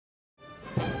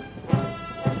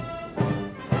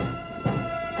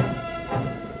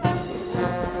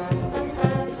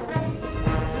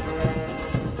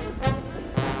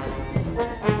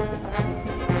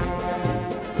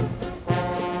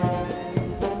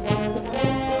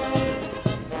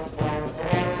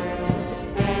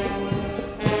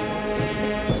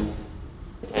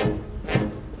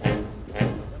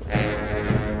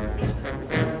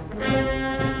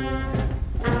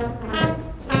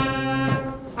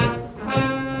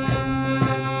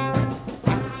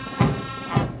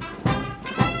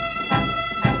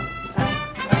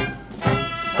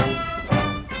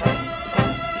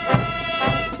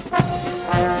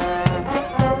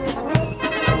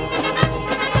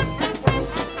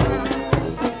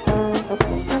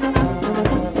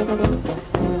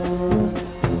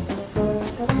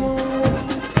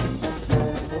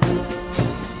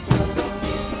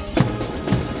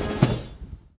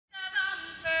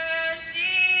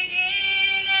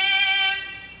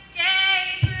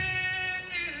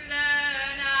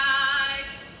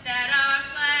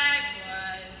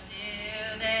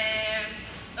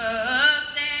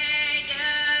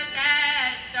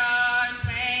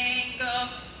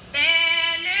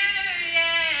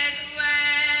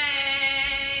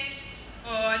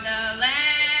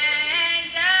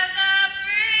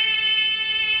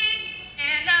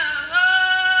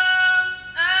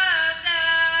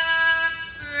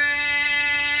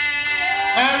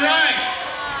All right.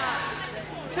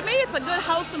 To me, it's a good,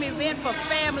 wholesome event for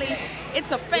family. It's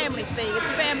a family thing.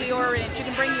 It's family-oriented. You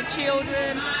can bring your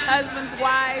children, husbands,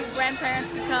 wives,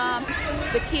 grandparents can come.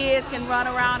 The kids can run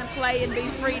around and play and be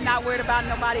free, not worried about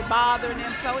nobody bothering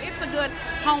them. So it's a good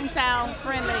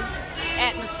hometown-friendly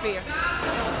atmosphere.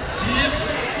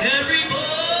 Every boy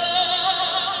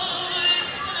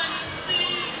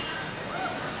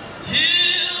till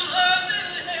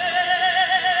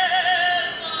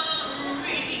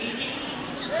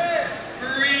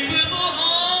ring with the harmonies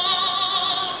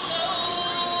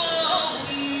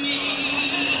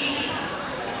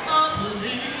of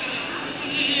liberty.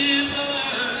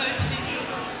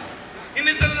 And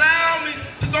it's allowed me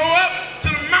to go up to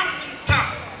the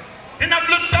mountaintop, and I've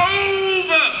looked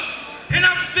over, and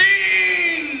I've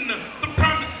seen the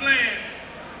promised land.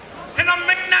 And I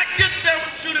may not get there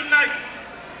with you tonight,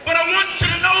 but I want you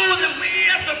to know that we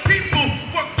as a people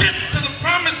will get to the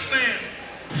promised land.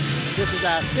 This is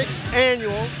our 6th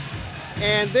annual,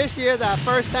 and this year is our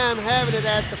first time having it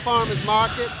at the farmers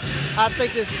market. I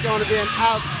think this is going to be an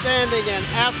outstanding and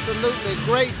absolutely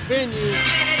great venue.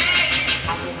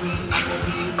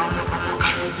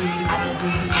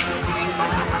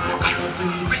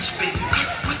 Rich baby,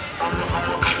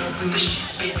 the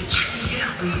shit baby,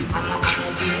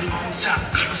 on top,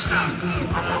 never stop.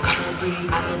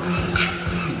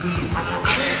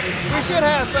 We should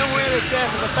have somewhere in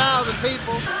excess of 1,000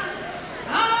 people.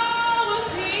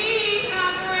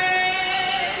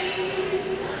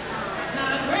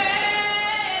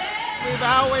 We've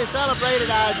always celebrated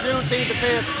our Juneteenth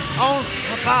event on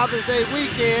Father's Day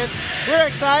weekend. We're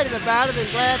excited about it and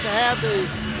glad to have the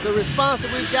response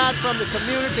that we've got from the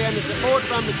community and the support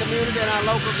from the community and our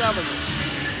local government.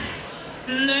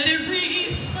 Let it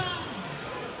be.